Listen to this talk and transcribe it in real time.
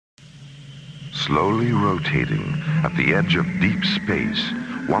Slowly rotating at the edge of deep space,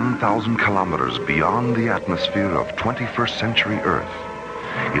 1,000 kilometers beyond the atmosphere of 21st century Earth,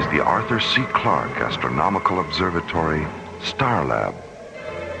 is the Arthur C. Clarke Astronomical Observatory, Starlab.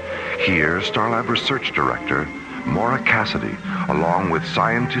 Here, Starlab Research Director Maura Cassidy, along with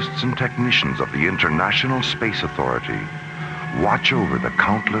scientists and technicians of the International Space Authority, watch over the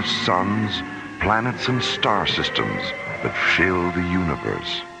countless suns, planets, and star systems that fill the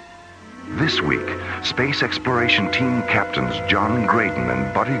universe. This week, Space Exploration Team Captains John Graydon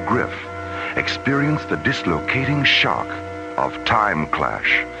and Buddy Griff experience the dislocating shock of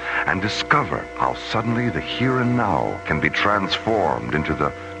Timeclash and discover how suddenly the here and now can be transformed into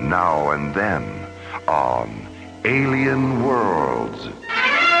the now and then on Alien Worlds.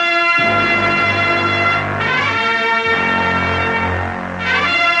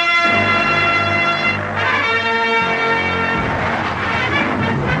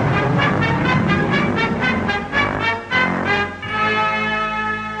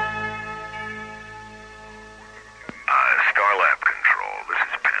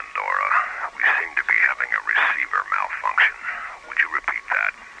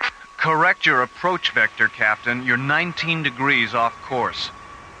 Correct your approach vector, Captain. You're 19 degrees off course.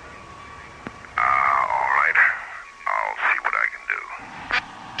 All right. I'll see what I can do.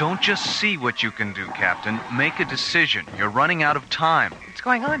 Don't just see what you can do, Captain. Make a decision. You're running out of time. What's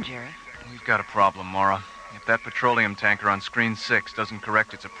going on, Jerry? We've got a problem, Maura. If that petroleum tanker on screen 6 doesn't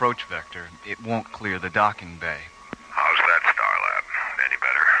correct its approach vector, it won't clear the docking bay. How's that, Starlab? Any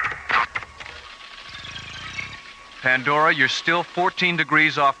better? Pandora, you're still 14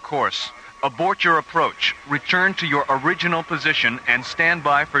 degrees off course. Abort your approach. Return to your original position and stand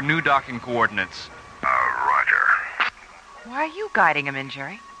by for new docking coordinates. Roger. Why are you guiding him in,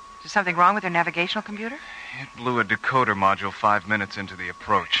 Jerry? Is there something wrong with your navigational computer? It blew a decoder module 5 minutes into the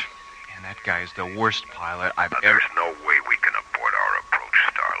approach. And that guy is the worst pilot I've ever... There's no way we can abort our approach,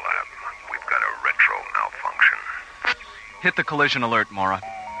 Starlab. We've got a retro malfunction. Hit the collision alert, Maura.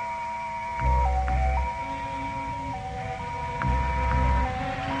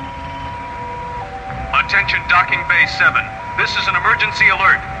 Attention Docking Bay 7. This is an emergency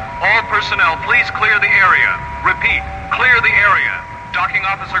alert. All personnel, please clear the area. Repeat, clear the area. Docking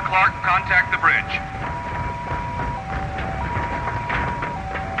Officer Clarke, contact the bridge.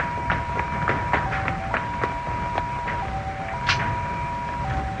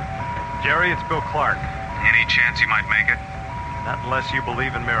 Jerry, it's Bill Clarke. Any chance you might make it? Not unless you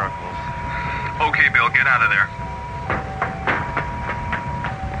believe in miracles. Okay, Bill, get out of there.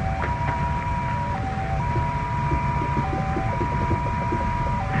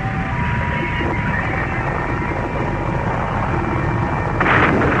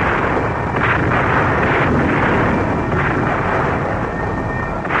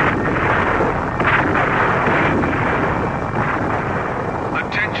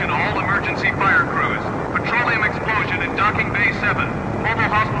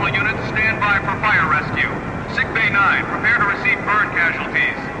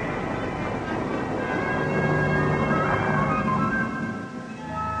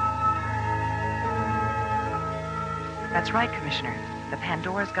 That's right, Commissioner. The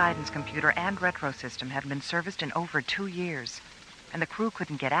Pandora's guidance computer and retro system hadn't been serviced in over 2 years. And the crew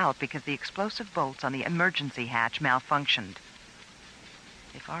couldn't get out because the explosive bolts on the emergency hatch malfunctioned.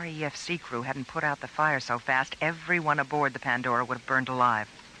 If our EFC crew hadn't put out the fire so fast, everyone aboard the Pandora would have burned alive.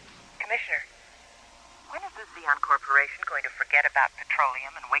 Commissioner, when is the Xeon Corporation going to forget about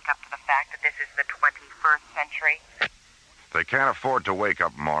petroleum and wake up to the fact that this is the 21st century? They can't afford to wake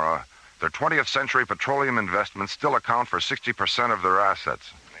up, Maura. Their 20th century petroleum investments still account for 60% of their assets.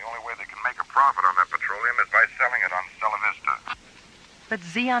 The only way they can make a profit on that petroleum is by selling it on Stella Vista. But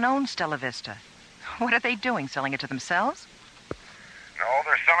Xeon owns Stella Vista. What are they doing, selling it to themselves? No,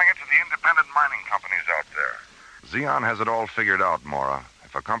 they're selling it to the independent mining companies out there. Xeon has it all figured out, Maura.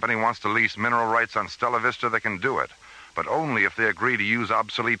 If a company wants to lease mineral rights on Stella Vista, they can do it. But only if they agree to use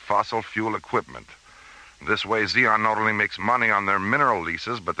obsolete fossil fuel equipment. This way, Xeon not only makes money on their mineral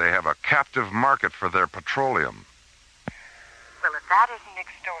leases, but they have a captive market for their petroleum. Well, if that isn't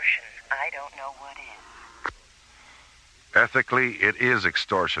extortion, I don't know what is. Ethically, it is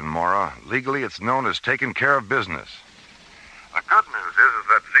extortion, Maura. Legally, it's known as taking care of business. The good news is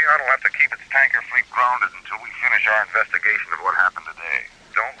that Xeon will have to keep its tanker fleet grounded until we finish our investigation of what happened today.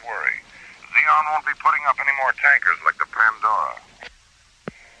 Don't worry. Xeon won't be putting up any more tankers like the Pandora.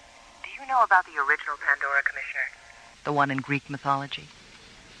 Do you know about the original Pandora, Commissioner? The one in Greek mythology?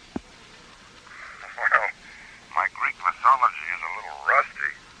 Well, my Greek mythology is a little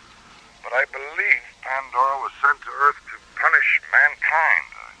rusty. But I believe Pandora was sent to Earth to punish mankind.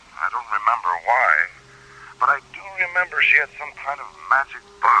 I don't remember why, but I do remember she had some kind of magic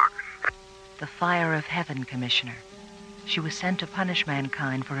box. The fire of heaven, Commissioner. She was sent to punish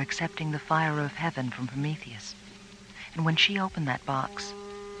mankind for accepting the fire of heaven from Prometheus. And when she opened that box,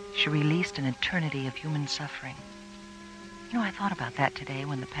 she released an eternity of human suffering. You know, I thought about that today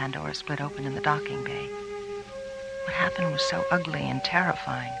when the Pandora split open in the docking bay. What happened was so ugly and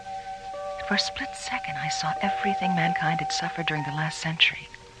terrifying. For a split second, I saw everything mankind had suffered during the last century.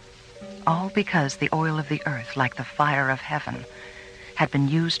 All because the oil of the earth, like the fire of heaven, had been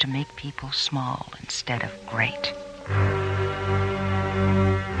used to make people small instead of great.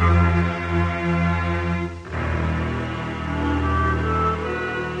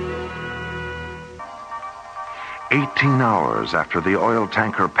 18 hours after the oil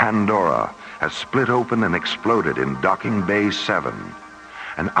tanker Pandora has split open and exploded in Docking Bay 7,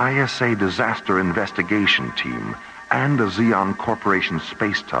 an ISA disaster investigation team and a Xeon Corporation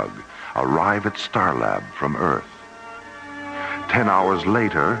space tug arrive at Starlab from Earth. 10 hours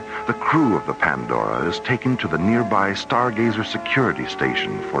later, the crew of the Pandora is taken to the nearby Stargazer security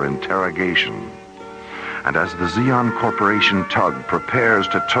station for interrogation. And as the Xeon Corporation tug prepares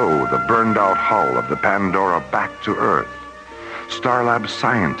to tow the burned-out hull of the Pandora back to Earth, Starlab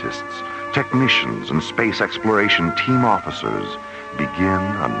scientists, technicians, and space exploration team officers begin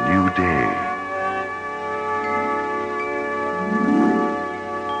a new day.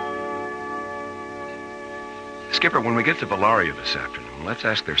 Skipper, when we get to Valaria this afternoon, let's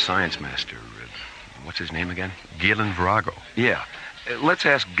ask their science master, what's his name again? Galen Virago. Yeah. Let's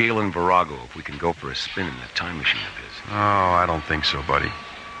ask Galen Virago if we can go for a spin in that time machine of his. Oh, I don't think so, buddy.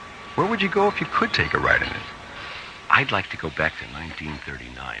 Where would you go if you could take a ride in it? I'd like to go back to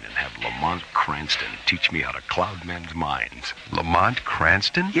 1939 and have Lamont Cranston teach me how to cloud men's minds. Lamont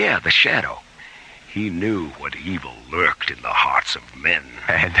Cranston? Yeah, the Shadow. He knew what evil lurked in the hearts of men.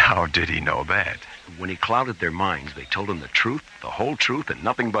 And how did he know that? When he clouded their minds, they told him the truth, the whole truth, and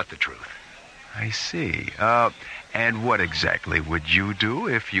nothing but the truth. I see. And what exactly would you do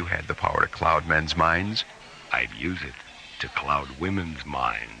if you had the power to cloud men's minds? I'd use it to cloud women's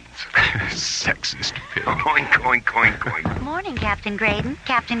minds. Sexist pig. Oink, oink, oink, oink. Morning, Captain Graydon.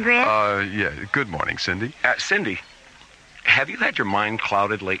 Captain Grid. Yeah. Good morning, Cindy. Cindy, have you had your mind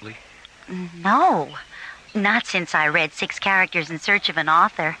clouded lately? No. Not since I read 6 Characters in Search of an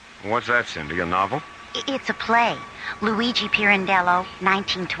Author. What's that, Cindy? A novel? It's a play. Luigi Pirandello,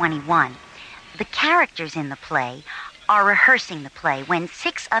 1921. The characters in the play are rehearsing the play when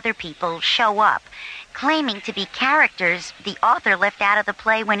 6 other people show up, claiming to be characters the author left out of the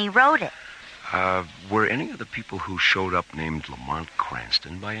play when he wrote it. Were any of the people who showed up named Lamont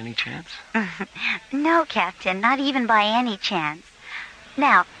Cranston by any chance? No, Captain, not even by any chance.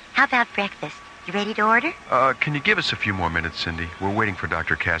 Now, how about breakfast? You ready to order? Can you give us a few more minutes, Cindy? We're waiting for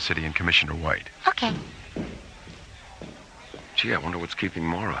Dr. Cassidy and Commissioner White. Okay. Gee, I wonder what's keeping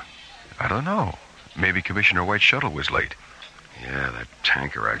Mara. I don't know. Maybe Commissioner White's shuttle was late. Yeah, that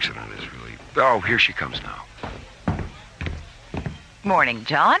tanker accident is really... Oh, here she comes now. Morning,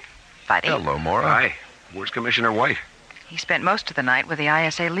 John. Buddy. Hello, Mara. Hi. Where's Commissioner White? He spent most of the night with the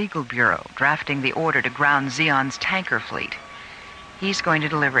ISA Legal Bureau, drafting the order to ground Xeon's tanker fleet. He's going to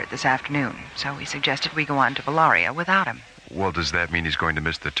deliver it this afternoon, so he suggested we go on to Valaria without him. Well, does that mean he's going to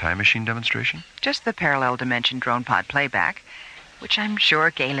miss the time machine demonstration? Just the parallel dimension drone pod playback, which I'm sure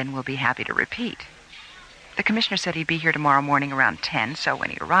Galen will be happy to repeat. The commissioner said he'd be here tomorrow morning around 10, so when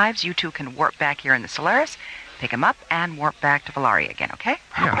he arrives, you two can warp back here in the Solaris, pick him up, and warp back to Valaria again, okay?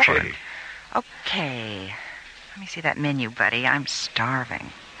 Yeah, okay. fine. Okay. Let me see that menu, buddy. I'm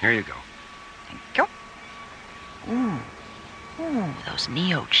starving. Here you go. Thank you. Ooh, those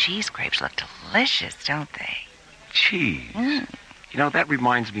Neo cheese grapes look delicious, don't they? Cheese. Mm. You know, that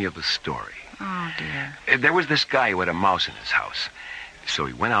reminds me of a story. Oh, dear. There was this guy who had a mouse in his house. So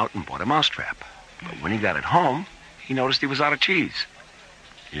he went out and bought a mousetrap. But when he got it home, he noticed he was out of cheese.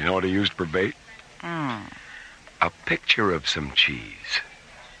 You know what he used for bait? A picture of some cheese.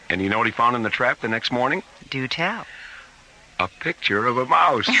 And you know what he found in the trap the next morning? Do tell. A picture of a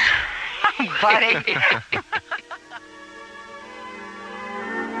mouse. Buddy.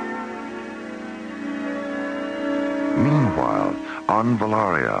 Meanwhile, on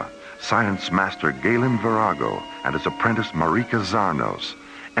Valaria, Science Master Galen Virago and his apprentice Marika Zarnos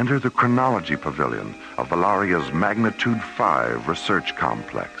enter the chronology pavilion of Valaria's Magnitude 5 research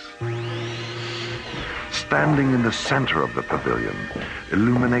complex. Standing in the center of the pavilion,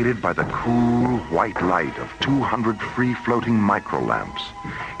 illuminated by the cool white light of 200 free-floating microlamps,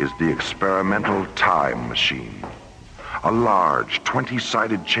 is the experimental time machine. A large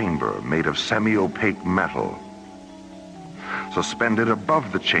 20-sided chamber made of semi-opaque metal. Suspended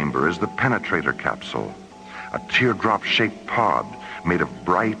above the chamber is the penetrator capsule, a teardrop-shaped pod made of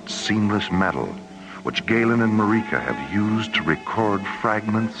bright, seamless metal, which Galen and Marika have used to record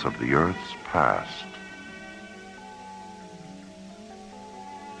fragments of the Earth's past.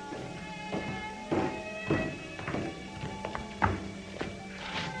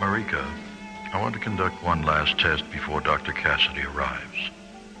 Marika, I want to conduct one last test before Dr. Cassidy arrives.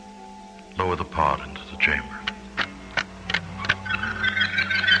 Lower the pod into the chamber.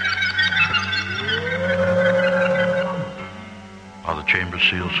 Are the chamber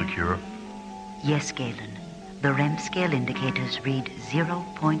seals secure? Yes, Galen. The REM scale indicators read 0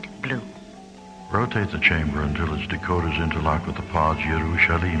 point blue. Rotate the chamber until its decoders interlock with the pod's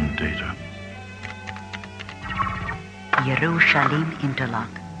Yerushalayim data. Yerushalayim interlock.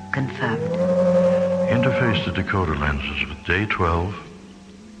 Confirmed. Interface the decoder lenses with day 12,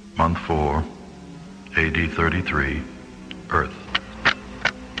 month 4, AD 33, Earth.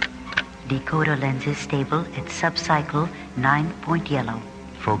 Decoder lenses stable at subcycle 9 yellow.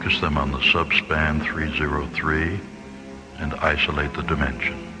 Focus them on the subspan 303 and isolate the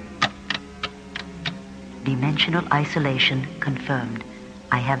dimension. Dimensional isolation confirmed.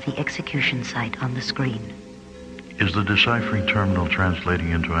 I have the execution site on the screen. Is the deciphering terminal translating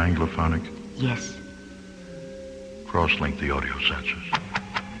into Anglophonic? Yes. Cross-link the audio sensors.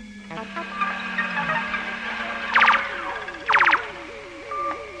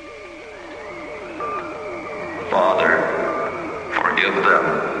 Father, forgive them,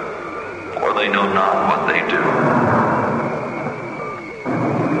 for they know not what they do.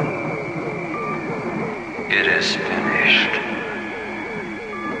 It is finished.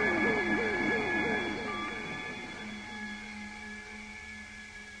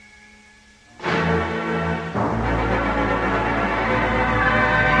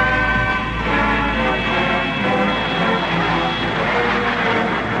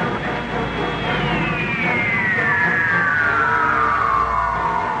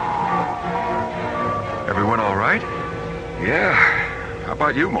 Yeah. How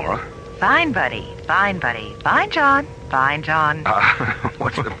about you, Maura? Fine, buddy. Fine, buddy. Fine, John. Fine, John.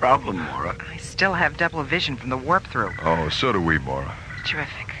 What's the problem, Maura? I still have double vision from the warp-through. Oh, so do we, Maura.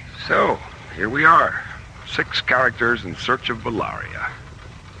 Terrific. So, here we are. 6 characters in search of Valaria.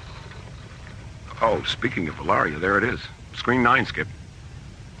 Oh, speaking of Valaria, there it is. Screen 9, Skip.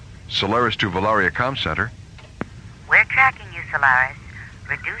 Solaris to Valaria Comm Center. We're tracking you, Solaris.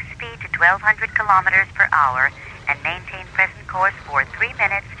 Reduce speed to 1,200 kilometers per hour and maintain present course for 3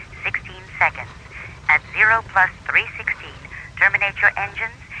 minutes, 16 seconds. At 0 plus 316, terminate your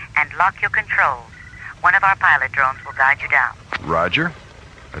engines and lock your controls. One of our pilot drones will guide you down. Roger.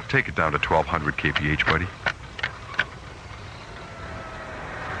 Take it down to 1,200 kph, buddy.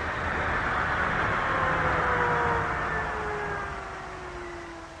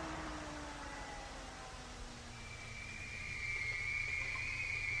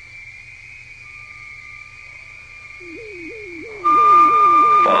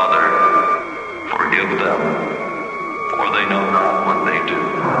 Father, forgive them, for they know not what they do.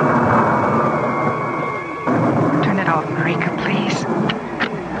 Turn it off, Marika, please.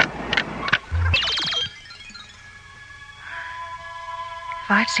 If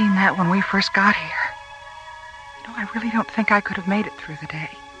I'd seen that when we first got here, I really don't think I could have made it through the day.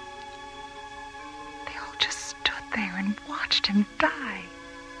 They all just stood there and watched him die.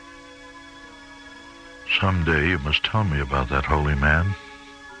 Someday you must tell me about that holy man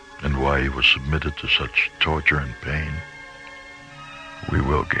and why he was submitted to such torture and pain. We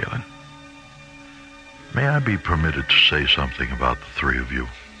will, Galen. May I be permitted to say something about the three of you?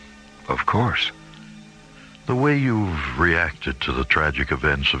 Of course. The way you've reacted to the tragic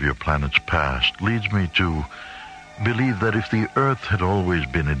events of your planet's past leads me to believe that if the Earth had always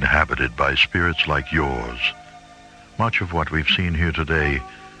been inhabited by spirits like yours, much of what we've seen here today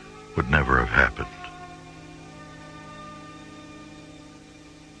would never have happened.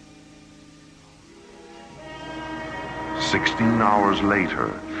 Hours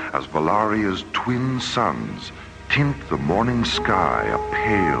later, as Valaria's twin suns tint the morning sky a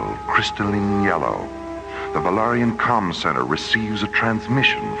pale, crystalline yellow, the Valarian Comm Center receives a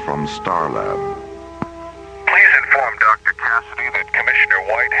transmission from Starlab. Please inform Dr. Cassidy that Commissioner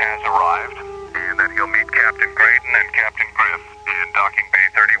White has arrived and that he'll meet Captain Graydon and Captain Griff in Docking Bay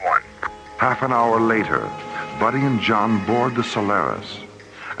 31. Half an hour later, Buddy and John board the Solaris,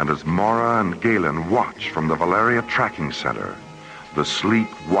 and as Maura and Galen watch from the Valeria Tracking Center, the sleek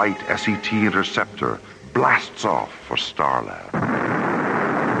white SET interceptor blasts off for Starlab.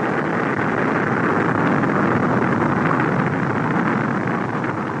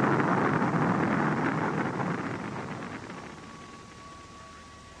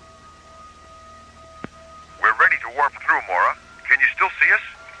 warped through, Mora. Can you still see us?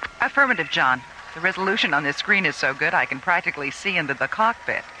 Affirmative, John. The resolution on this screen is so good I can practically see into the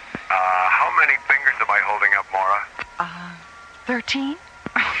cockpit. How many fingers am I holding up, Mora? 13?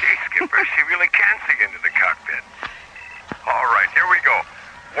 Gee, Skipper, she really can see into the cockpit. All right, here we go.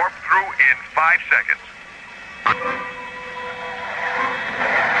 Warp through in 5 seconds.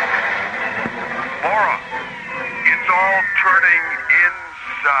 Mora, it's all turning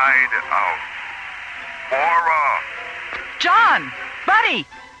inside out. Mora! John! Buddy!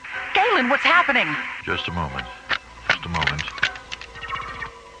 Galen, what's happening? Just a moment. Just a moment.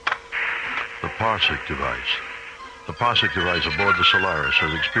 The Parsec device. The Parsec device aboard the Solaris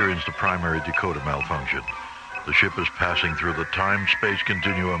has experienced a primary decoder malfunction. The ship is passing through the time-space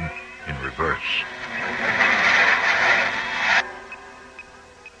continuum in reverse.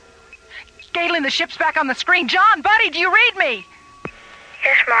 Galen, the ship's back on the screen. John, buddy, do you read me?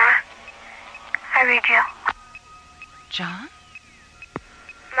 Yes, Mara. I read you. John?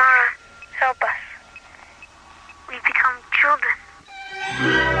 Mara, help us. We've become children.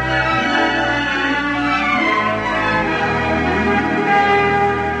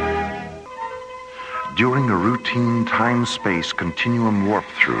 During a routine time-space continuum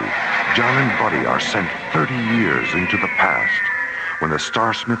warp-through, John and Buddy are sent 30 years into the past when the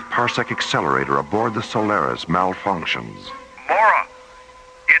Starsmith Parsec accelerator aboard the Solaris malfunctions. Mora,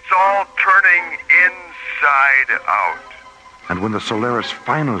 it's all turning inside out. And when the Solaris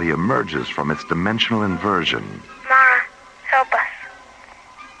finally emerges from its dimensional inversion, Mara, help us.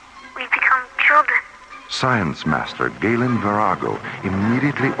 We've become children. Science Master Galen Virago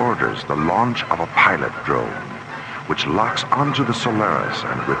immediately orders the launch of a pilot drone, which locks onto the Solaris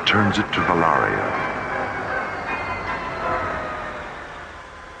and returns it to Valaria.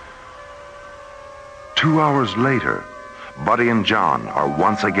 Two hours later, Buddy and John are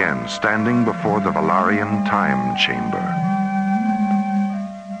once again standing before the Valarian time chamber.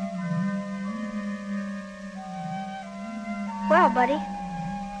 Well, buddy,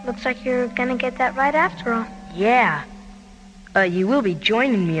 looks like you're gonna get that right after all. Yeah. You will be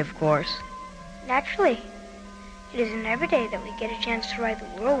joining me, of course. Naturally. It isn't every day that we get a chance to ride the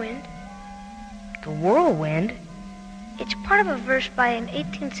whirlwind. The whirlwind? It's part of a verse by an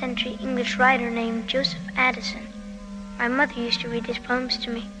 18th century English writer named Joseph Addison. My mother used to read his poems to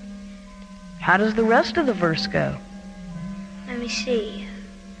me. How does the rest of the verse go? Let me see.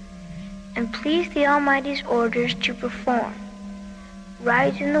 And please the Almighty's orders to perform.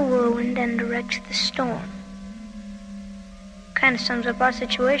 Rides in the whirlwind and directs the storm. Kind of sums up our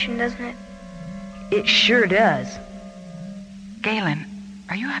situation, doesn't it? It sure does. Galen,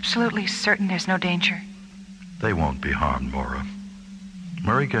 are you absolutely certain there's no danger? They won't be harmed, Mora.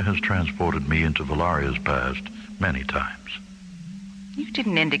 Marika has transported me into Valaria's past many times. You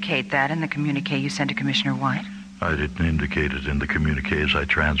didn't indicate that in the communique you sent to Commissioner White. I didn't indicate it in the communiques I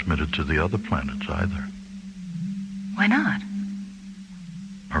transmitted to the other planets either. Why not?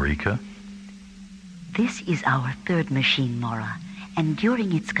 Marika? This is our third machine, Mora, and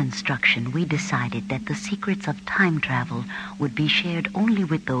during its construction, we decided that the secrets of time travel would be shared only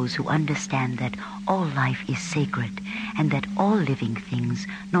with those who understand that all life is sacred and that all living things,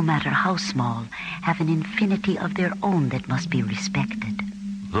 no matter how small, have an infinity of their own that must be respected.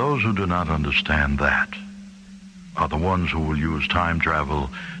 Those who do not understand that are the ones who will use time travel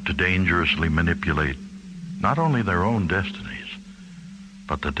to dangerously manipulate not only their own destinies,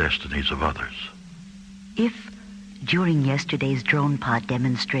 but the destinies of others. If, during yesterday's drone pod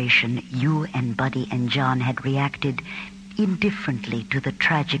demonstration, you and Buddy and John had reacted indifferently to the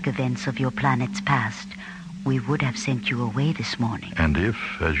tragic events of your planet's past, we would have sent you away this morning. And if,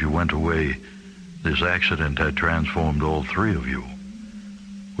 as you went away, this accident had transformed all three of you,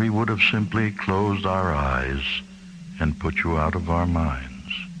 we would have simply closed our eyes and put you out of our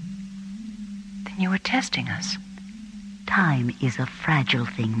minds. Then you were testing us. Time is a fragile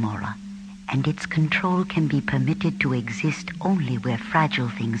thing, Mora, and its control can be permitted to exist only where fragile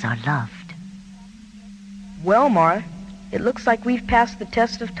things are loved. Well, Mara, it looks like we've passed the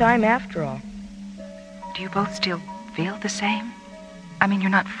test of time after all. Do you both still feel the same? I mean, you're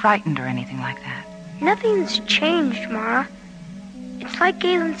not frightened or anything like that. Nothing's changed, Mara. It's like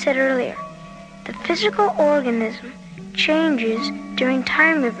Galen said earlier. The physical organism changes during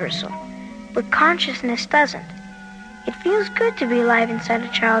time reversal, but consciousness doesn't. It feels good to be alive inside a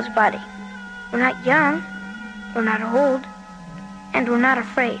child's body. We're not young, we're not old, and we're not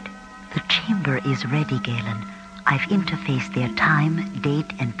afraid. The chamber is ready, Galen. I've interfaced their time,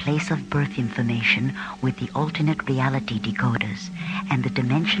 date, and place of birth information with the alternate reality decoders, and the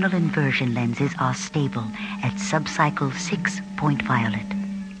dimensional inversion lenses are stable at subcycle 6 point violet.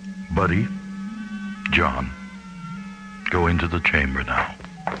 Buddy, John, Go into the chamber now.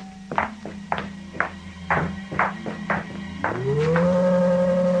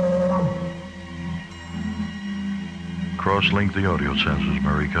 Cross-link the audio sensors,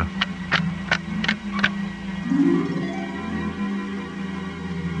 Marika.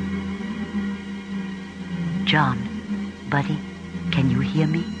 John, buddy, can you hear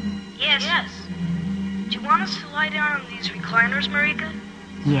me? Yes. Do you want us to lie down on these recliners, Marika?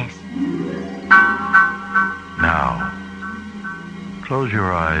 Yes. Now, close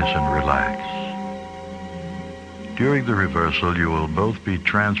your eyes and relax. During the reversal, you will both be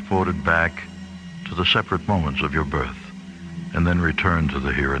transported back to the separate moments of your birth, and then return to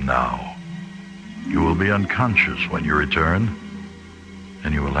the here and now. You will be unconscious when you return,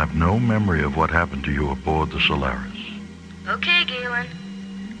 and you will have no memory of what happened to you aboard the Solaris. Okay, Galen.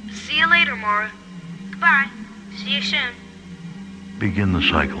 See you later, Mara. Goodbye. See you soon. Begin the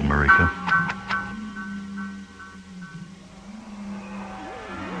cycle, Marika.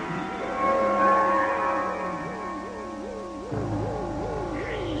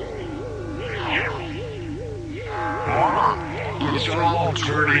 It's all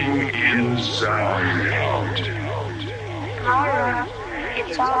turning inside out. Mara,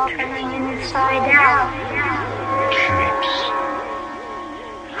 it's all turning inside out. Shapes.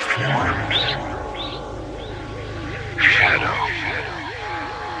 Forms. Shadow.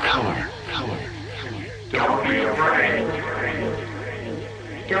 Color. Don't be afraid.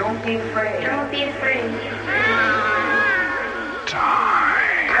 Don't be afraid. Don't be afraid.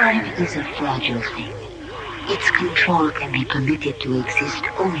 Time is a fragile thing. Its control can be permitted to exist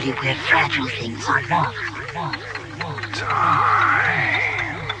only where fragile things are loved.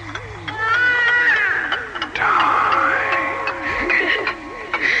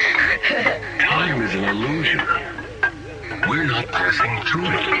 Time is an illusion. We're not passing through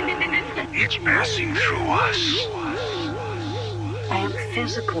it. It's passing through us. I am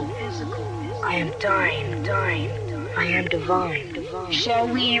physical. I am dying. I am divine. Shall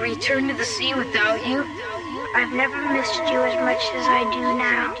we return to the sea without you? I've never missed you as much as I do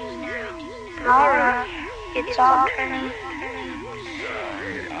now. Mara, it's all turning.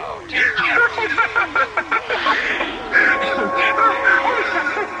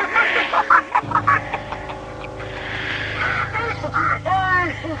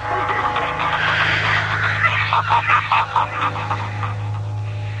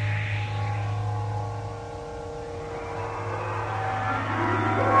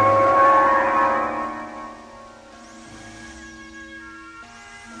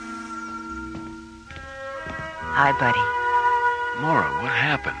 Hi, buddy. Laura, what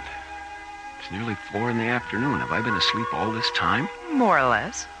happened? It's nearly 4 in the afternoon. Have I been asleep all this time? More or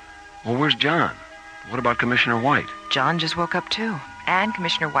less. Well, where's John? What about Commissioner White? John just woke up, too. And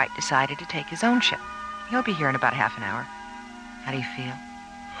Commissioner White decided to take his own ship. He'll be here in about half an hour. How do you feel?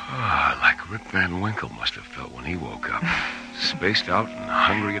 Like Rip Van Winkle must have felt when he woke up. Spaced out and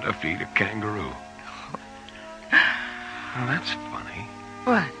hungry enough to eat a kangaroo. Well, that's funny.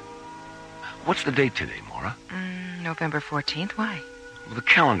 What? What's the date today, Maura? November 14th. Why? Well, the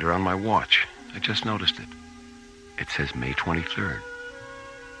calendar on my watch. I just noticed it. It says May 23rd.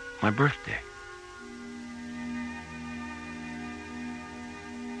 My birthday.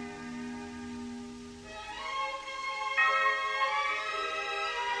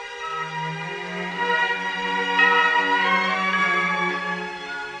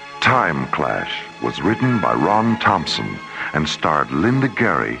 Timeclash was written by Ron Thompson and starred Linda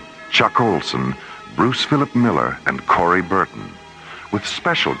Gary, Chuck Olson, Bruce Philip Miller, and Corey Burton, with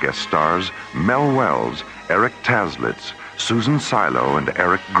special guest stars Mel Wells, Eric Taslitz, Susan Silo, and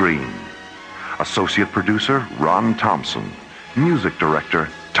Eric Green. Associate producer Ron Thompson. Music director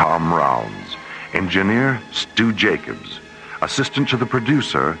Tom Rounds. Engineer Stu Jacobs. Assistant to the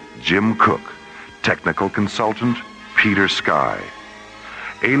producer Jim Cook. Technical consultant Peter Sky.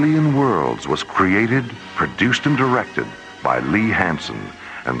 Alien Worlds was created, produced, and directed by Lee Hansen.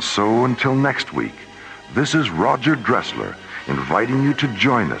 And so until next week, this is Roger Dressler inviting you to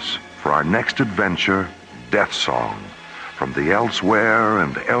join us for our next adventure, Death Song, from the elsewhere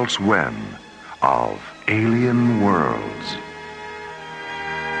and elsewhen of Alien Worlds.